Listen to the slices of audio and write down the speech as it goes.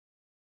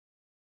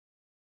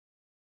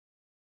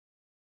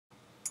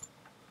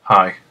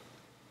Hi,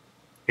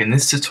 in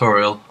this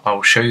tutorial I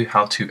will show you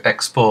how to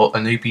export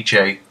an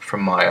OBJ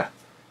from Maya.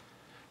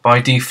 By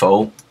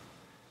default,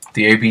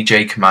 the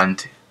OBJ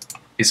command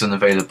is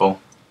unavailable,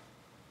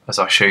 as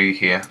I show you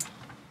here.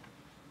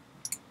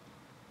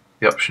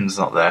 The option is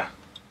not there.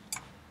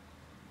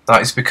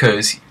 That is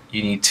because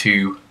you need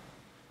to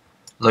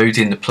load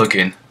in the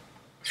plugin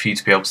for you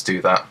to be able to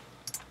do that.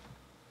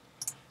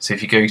 So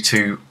if you go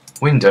to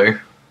Window,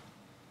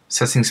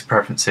 Settings and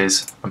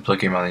Preferences and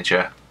Plugin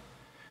Manager,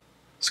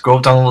 scroll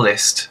down the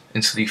list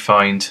until you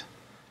find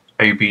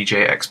OBJ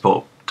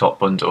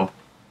export.bundle.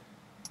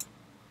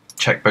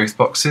 Check both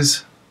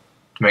boxes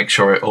to make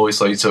sure it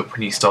always loads up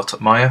when you start up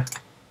Maya.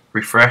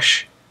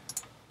 Refresh,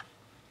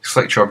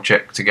 select your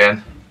object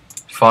again,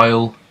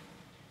 File,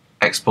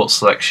 Export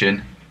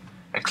Selection,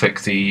 and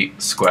click the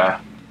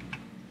square.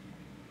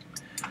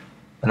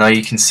 And now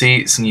you can see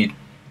it's in your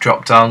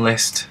drop down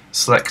list,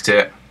 select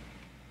it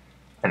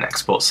and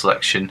export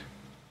selection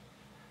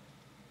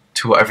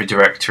to whatever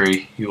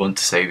directory you want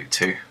to save it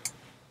to.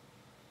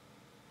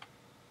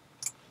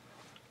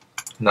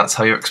 And that's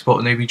how you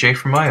export an OBJ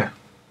from Maya.